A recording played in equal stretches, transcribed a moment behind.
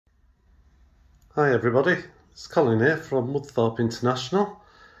Hi everybody, it's Colin here from Woodthorpe International.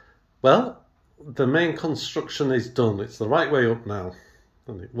 Well, the main construction is done. It's the right way up now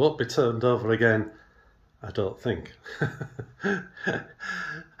and it won't be turned over again, I don't think.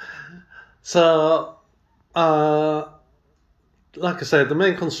 So, like I said, the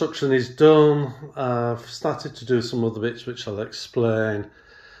main construction is done. I've started to do some other bits which I'll explain.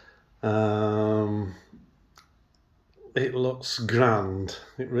 It looks grand,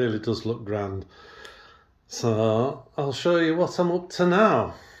 it really does look grand. So I'll show you what I'm up to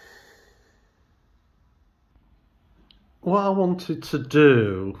now. What I wanted to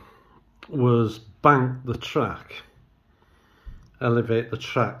do was bank the track, elevate the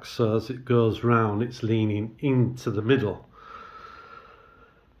track so as it goes round it's leaning into the middle.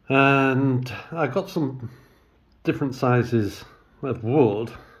 And I got some different sizes of wood,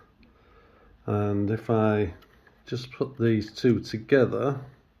 and if I just put these two together,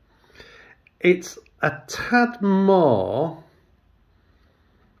 it's a tad more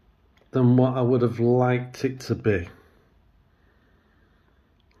than what I would have liked it to be.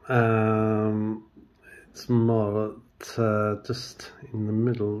 It's more at just in the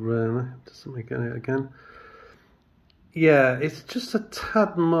middle, really. Doesn't make it again. Yeah, it's just a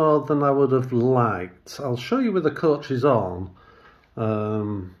tad more than I would have liked. I'll show you with the coaches on.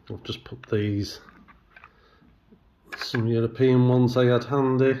 I'll just put these, some European ones I had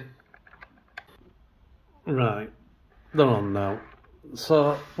handy. Right, they're on now.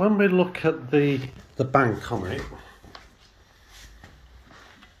 So when we look at the bank on it,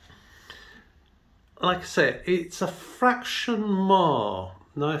 like I say, it's a fraction more.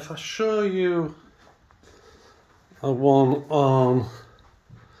 Now if I show you a one on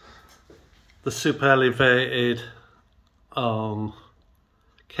the super elevated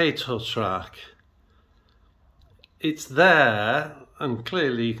Cato track, it's there and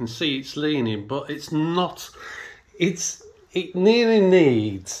clearly you can see it's leaning, but it's not, it nearly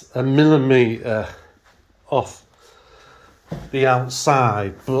needs a millimetre off the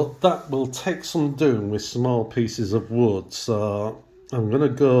outside, but that will take some doing with small pieces of wood, so I'm going to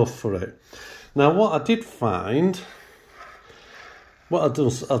go for it. Now what I did find, what I do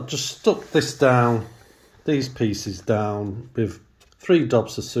is I've just stuck this down, these pieces down with 3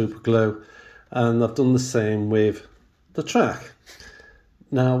 dobs of super glue, and I've done the same with the track.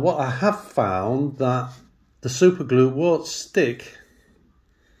 Now what I have found that the super glue won't stick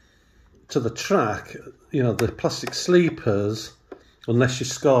to the track, you know, the plastic sleepers, unless you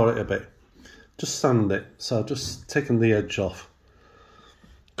score it a bit. Just sand it. So I've just taken the edge off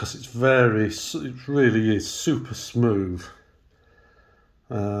because it really is super smooth.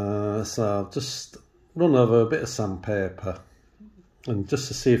 So I've just run over a bit of sandpaper and just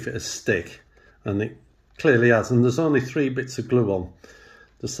to see if it'll stick, and it clearly has. And there's only 3 bits of glue on,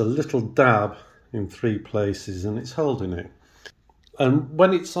 just a little dab in 3 places, and it's holding it. And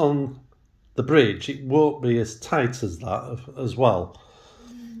when it's on the bridge, it won't be as tight as that as well.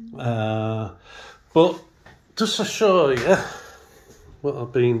 But just to show you what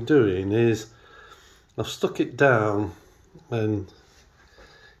I've been doing is I've stuck it down and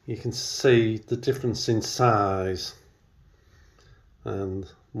you can see the difference in size, and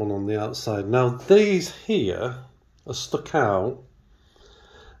one on the outside. Now these here are stuck out,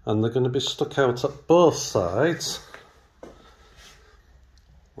 and they're going to be stuck out at both sides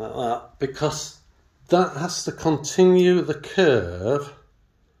like that, because that has to continue the curve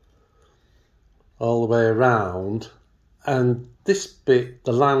all the way around, and this bit,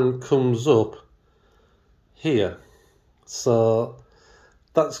 the line comes up here, so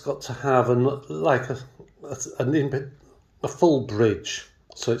that's got to have a full bridge,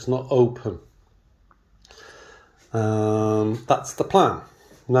 so it's not open. That's the plan.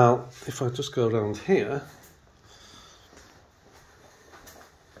 Now if I just go around here,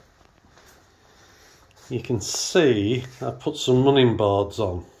 you can see I put some running boards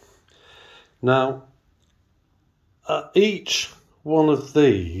on. Now at each one of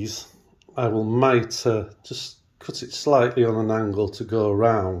these I will mitre, just cut it slightly on an angle to go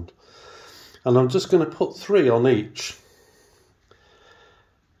around, and I'm just going to put 3 on each,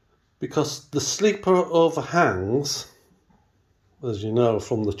 because the sleeper overhangs, as you know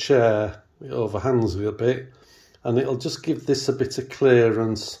from the chair, it overhangs a bit, and it'll just give this a bit of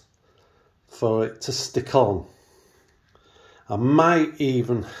clearance for it to stick on. I might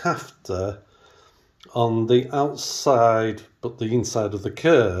even have to, on the outside but the inside of the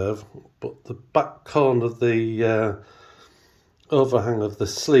curve, but the back corner of the overhang of the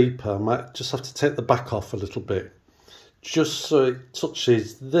sleeper, I might just have to take the back off a little bit, just so it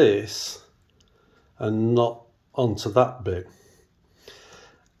touches this and not onto that bit.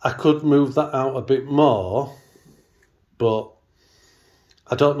 I could move that out a bit more, but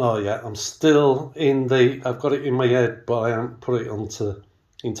I don't know yet. I'm still I've got it in my head, but I haven't put it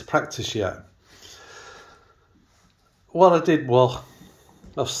into practice yet. What I did was,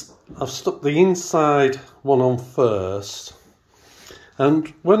 I've stuck the inside one on first,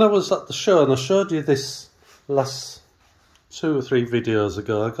 and when I was at the show, and I showed you this last 2 or 3 videos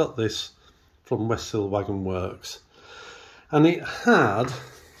ago, I got this from Westhill Wagon Works, and it had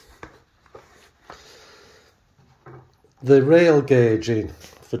the rail gauge in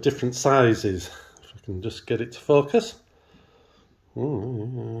for different sizes. If I can just get it to focus.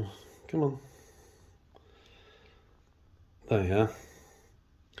 Come on. There you are.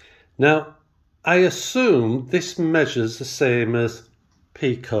 Now, I assume this measures the same as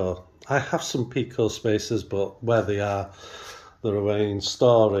Pico. I have some Pico spacers, but where they are, they're away in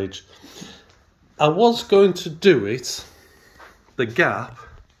storage. I was going to do it, the gap,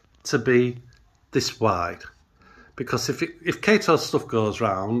 to be this wide, because if Kato's stuff goes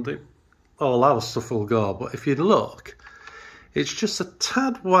round, all our stuff will go. But if you look, it's just a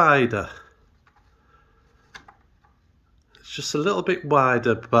tad wider. It's just a little bit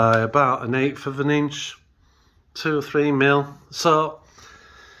wider by about 1/8 of an inch, 2 or 3 mil. So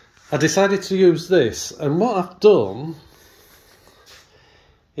I decided to use this, and what I've done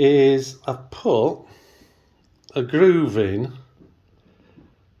is I've put a groove in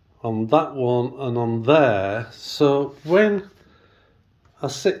on that one and on there, so when I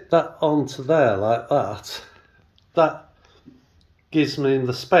sit that onto there like that, that gives me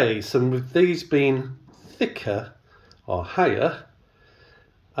the space. And with these being thicker or higher,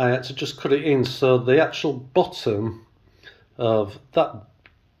 I had to just cut it in so the actual bottom of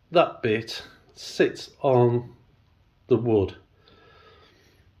that bit sits on the wood.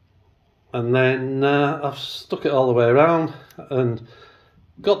 And then I've stuck it all the way around and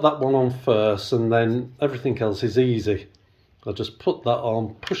got that one on first, and then everything else is easy. I just put that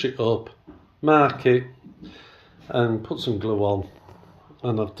on, push it up, mark it, and put some glue on,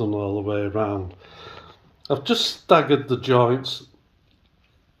 and I've done all the way around. I've just staggered the joints.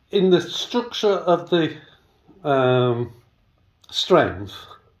 In the structure of the strength,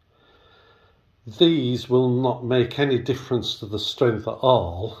 these will not make any difference to the strength at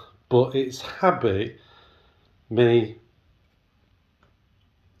all, but it's habit me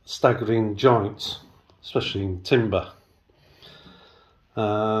staggering joints, especially in timber.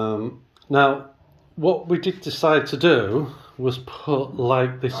 Now, what we did decide to do was put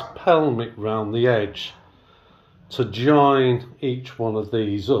like this pelmic round the edge to join each one of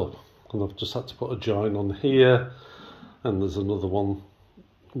these up, and I've just had to put a join on here, and there's another one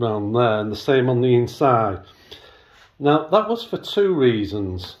round there, and the same on the inside. Now, that was for 2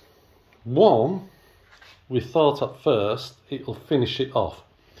 reasons. One, we thought at first it'll finish it off,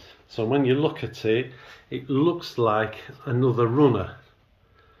 so when you look at it, it looks like another runner,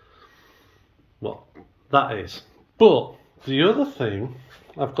 what that is. But the other thing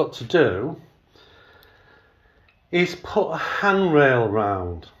I've got to do is put a handrail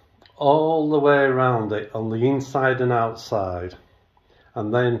round, all the way around it, on the inside and outside,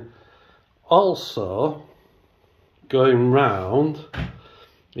 and then also going round,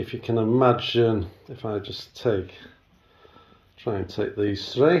 if you can imagine, if I just try and take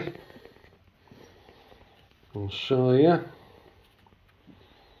these 3, I'll show you.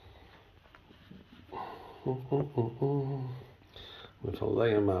 If I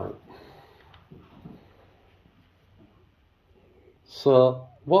lay them out. So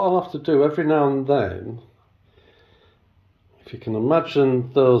what I'll have to do every now and then, if you can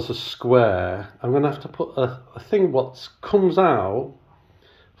imagine those are square, I'm going to have to put a thing what comes out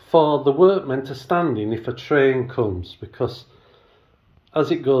for the workmen to stand in if a train comes, because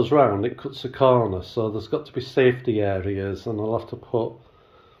as it goes round it cuts a corner, so there's got to be safety areas, and I'll have to put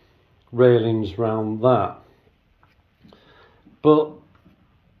railings round that. But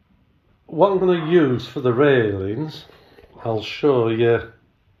what I'm going to use for the railings, I'll show you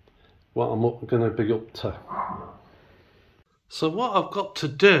what I'm going to be up to. So what I've got to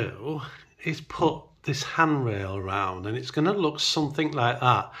do is put this handrail around, and it's going to look something like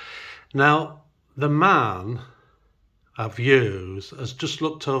that. Now, the man I've used has just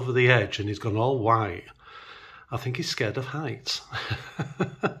looked over the edge and he's gone all white. I think he's scared of heights.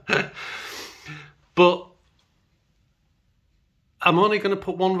 But I'm only going to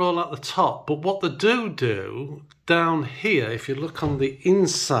put 1 roll at the top, but what they do down here, if you look on the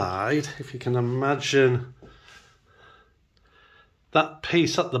inside, if you can imagine, that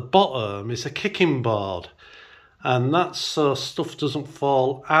piece at the bottom is a kicking board, and that's so stuff doesn't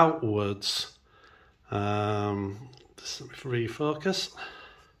fall outwards. Just let me refocus.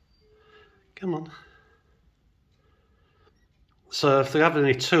 Come on. So if they have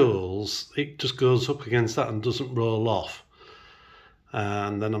any tools, it just goes up against that and doesn't roll off.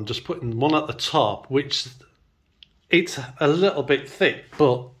 And then I'm just putting one at the top, which it's a little bit thick,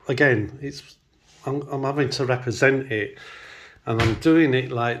 but again, I'm having to represent it, and I'm doing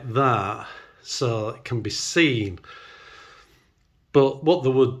it like that so it can be seen. But what they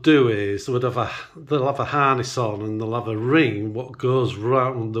would do is they'll have a harness on, and they'll have a ring what goes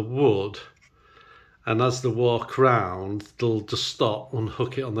round the wood, and as they walk round, they'll just stop,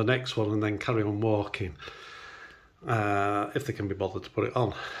 unhook it on the next one, and then carry on walking. If they can be bothered to put it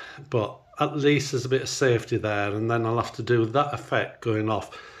on. But at least there's a bit of safety there, and then I'll have to do that effect going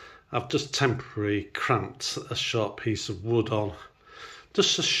off. I've just temporarily cramped a short piece of wood on,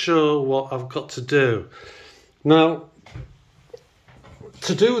 just to show what I've got to do. Now,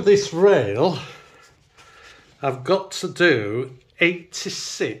 to do this rail, I've got to do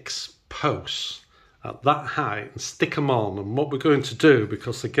 86 posts at that height and stick them on. And what we're going to do,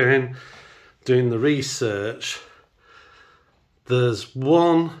 because again, doing the research, there's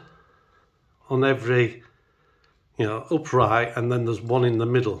one on every, upright, and then there's one in the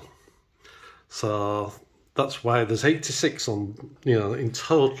middle. So that's why there's 86 on, in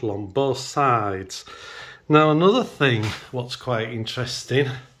total on both sides. Now, another thing, what's quite interesting,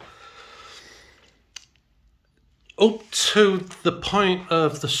 up to the point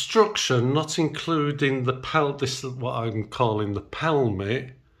of the structure, not including the this is what I'm calling the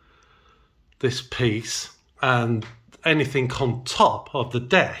pelmet, this piece, and anything on top of the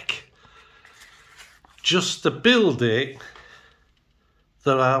deck, just to build it,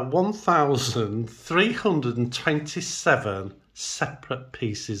 there are 1,327 separate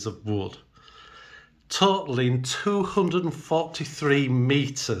pieces of wood, totaling 243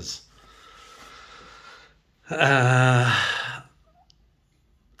 metres. That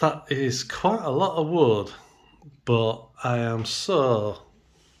is quite a lot of wood, but I am so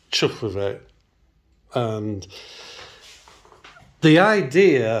chuffed with it. And the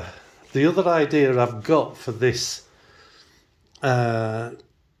other idea I've got for this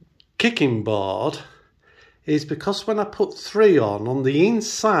kicking board is, because when I put 3 on the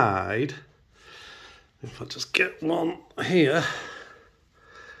inside, if I just get one here,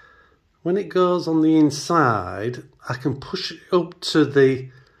 when it goes on the inside, I can push it up to the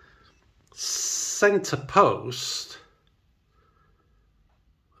centre post,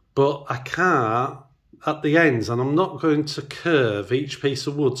 but I can't at the ends, and I'm not going to curve each piece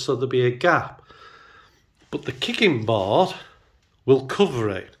of wood so there'll be a gap. But the kicking board will cover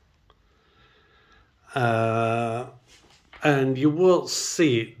it. And you won't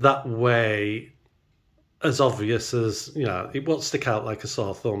see it that way as obvious as, it won't stick out like a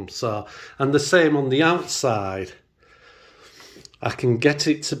sore thumb. So, and the same on the outside. I can get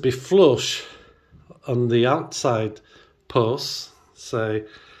it to be flush on the outside posts, say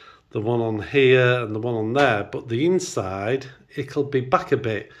the one on here and the one on there, but the inside, it'll be back a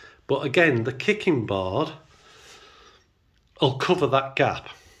bit. But again, the kicking board will cover that gap.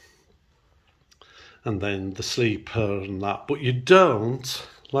 And then the sleeper and that. But you don't,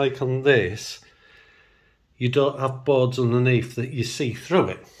 like on this, you don't have boards underneath that you see through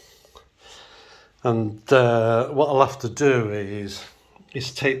it. And what I'll have to do is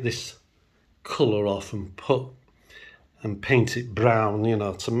take this colour off and paint it brown,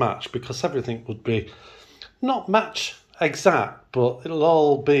 to match, because everything would be not match exact, but it'll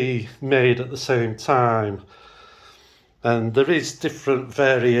all be made at the same time. And there is different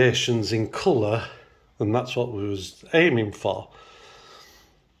variations in colour, and that's what we was aiming for.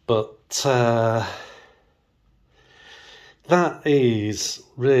 But that is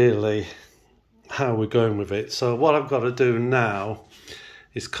really how we're going with it. So what I've got to do now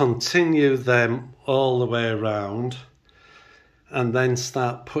is continue them all the way around, and then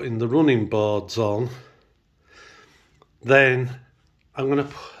start putting the running boards on. Then I'm going to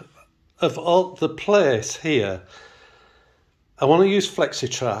put, of all the place here, I want to use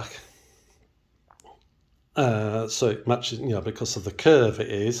FlexiTrack, so it matches, because of the curve it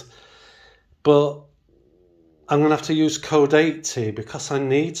is. But I'm going to have to use code 80 because I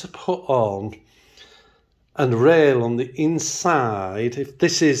need to put on a rail on the inside. If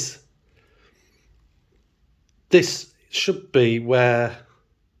this should be where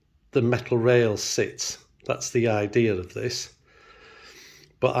the metal rail sits. That's the idea of this.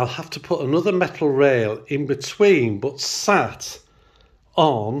 But I'll have to put another metal rail in between, but sat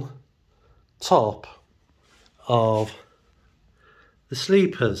on top of the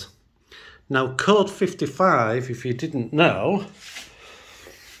sleepers. Now, code 55, if you didn't know,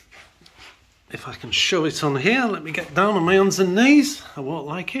 if I can show it on here. Let me get down on my hands and knees. I won't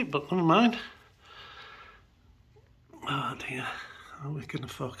like it, but never mind. Oh dear, how are we going to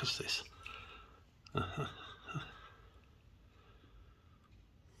focus this?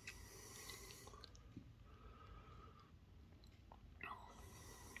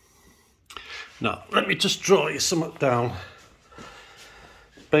 Now, let me just draw you something down.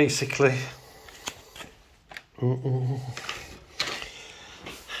 Basically, the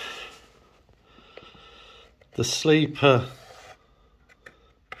sleeper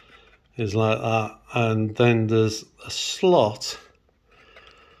is like that, and then there's a slot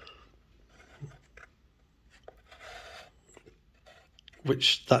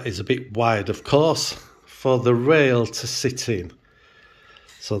which that is a bit wide, of course, for the rail to sit in.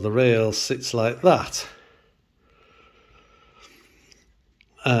 So the rail sits like that.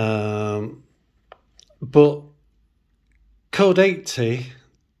 But code 80,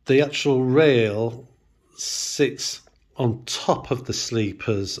 the actual rail sits on top of the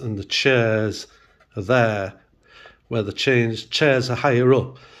sleepers, and the chairs are there where the chairs are higher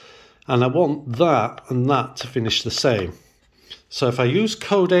up, and I want that and that to finish the same. So if I use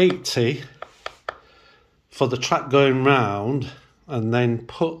code 80 for the track going round and then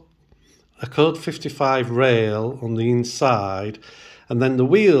put a code 55 rail on the inside, and then the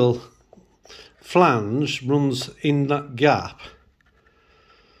wheel flange runs in that gap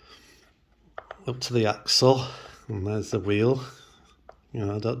up to the axle, and there's the wheel. You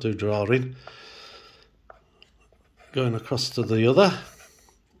know, I don't do drawing. Going across to the other,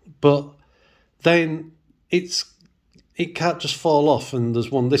 but then it can't just fall off, and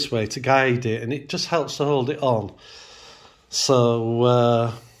there's one this way to guide it, and it just helps to hold it on.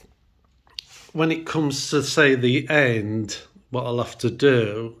 So when it comes to, say, the end, what I'll have to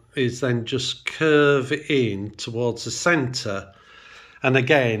do is then just curve it in towards the centre. And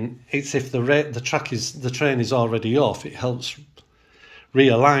again, it's if the train is already off, it helps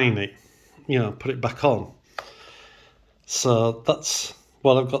realign it, you know, put it back on. So that's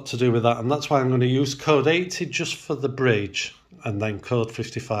what I've got to do with that, and that's why I'm going to use code 80 just for the bridge, and then code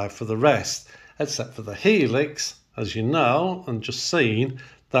 55 for the rest, except for the helix, as you know, and just seen,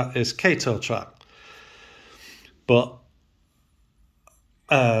 that is Kato track. But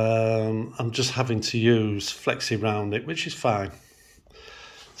I'm just having to use flexi round it, which is fine.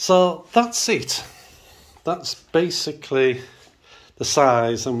 So that's it. That's basically the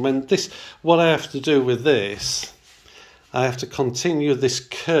size. And when what I have to do with this, I have to continue this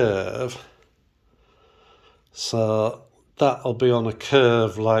curve. So that'll be on a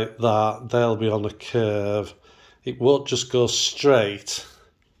curve like that. They'll be on a curve. It won't just go straight.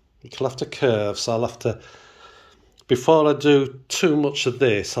 It'll have to curve. So I'll have to, before I do too much of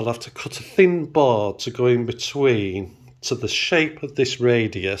this, I'll have to cut a thin board to go in between to the shape of this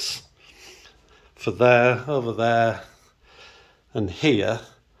radius for there, over there, and here.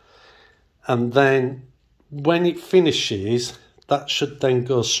 And then when it finishes, that should then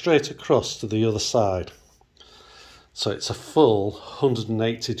go straight across to the other side. So it's a full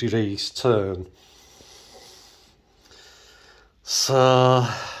 180 degrees turn. So,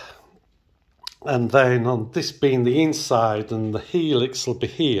 and then on this being the inside and the helix will be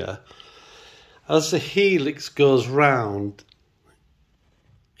here, as the helix goes round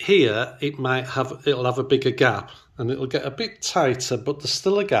here, it'll have a bigger gap, and it'll get a bit tighter, but there's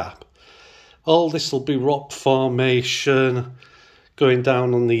still a gap. All this will be rock formation going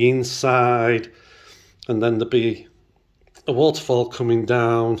down on the inside, and then there'll be a waterfall coming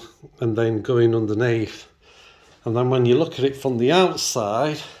down and then going underneath. And then when you look at it from the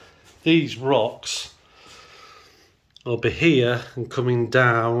outside, these rocks will be here and coming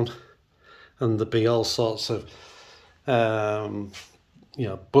down, and there'll be all sorts of you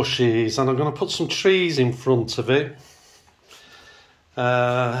know, bushes, and I'm going to put some trees in front of it,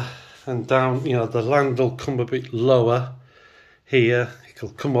 and down, you know, the land will come a bit lower here. It'll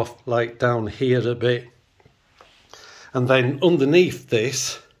come off like down here a bit, and then underneath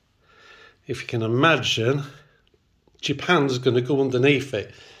this, if you can imagine, Japan's going to go underneath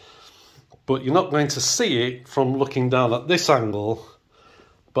it, but you're not going to see it from looking down at this angle,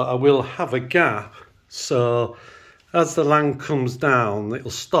 but I will have a gap, so as the land comes down, it'll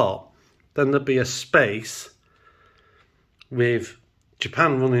stop. Then there'll be a space with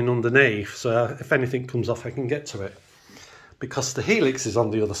Japan running underneath, so if anything comes off, I can get to it. Because the helix is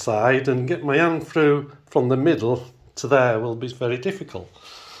on the other side, and get my hand through from the middle to there will be very difficult.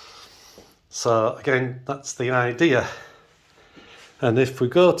 So again, that's the idea. And if we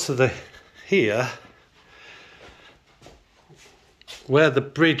go to here, where the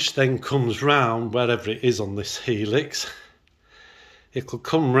bridge then comes round, wherever it is on this helix, it'll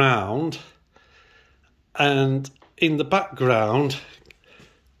come round, and in the background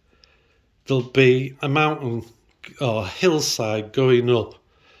there'll be a mountain or hillside going up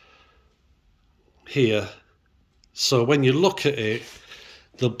here. So when you look at it,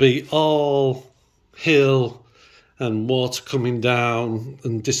 there'll be all hill and water coming down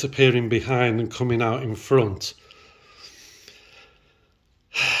and disappearing behind and coming out in front.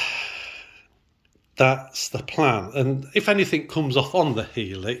 That's the plan. And if anything comes off on the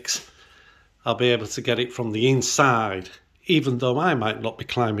helix, I'll be able to get it from the inside, even though I might not be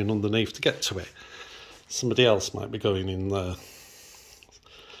climbing underneath to get to it. Somebody else might be going in there.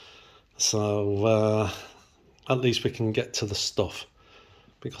 So at least we can get to the stuff,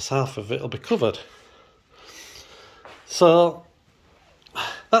 because half of it will be covered. So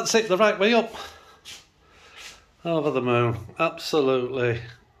that's it, the right way up. Over the moon, absolutely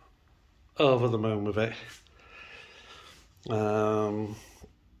over the moon with it. I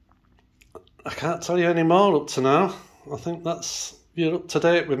can't tell you any more up to now. I think you're up to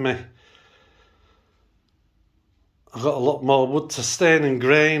date with me. I've got a lot more wood to stain and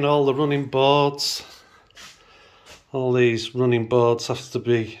grain, all the running boards. All these running boards have to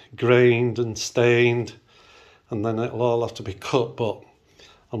be grained and stained, and then it'll all have to be cut, but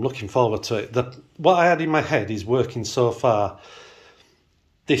I'm looking forward to it. What I had in my head is working so far.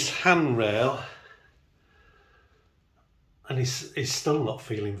 This handrail, and he's still not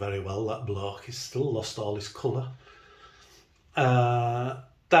feeling very well, that bloke. He's still lost all his colour.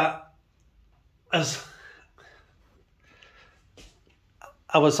 That, as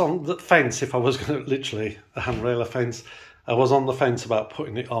I was on the fence, if I was going to, literally, a handrail fence, I was on the fence about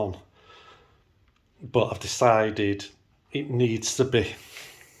putting it on. But I've decided it needs to be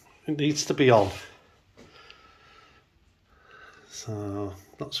on. So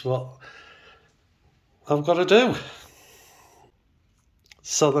that's what I've got to do.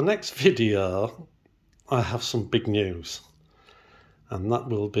 So the next video, I have some big news, and that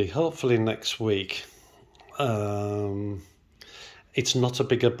will be hopefully next week. It's not a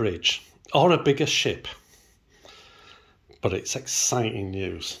bigger bridge or a bigger ship, but it's exciting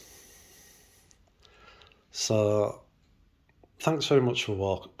news. So thanks very much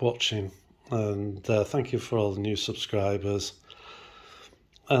for watching, and thank you for all the new subscribers,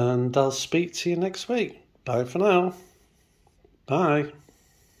 and I'll speak to you next week. Bye for now. Bye.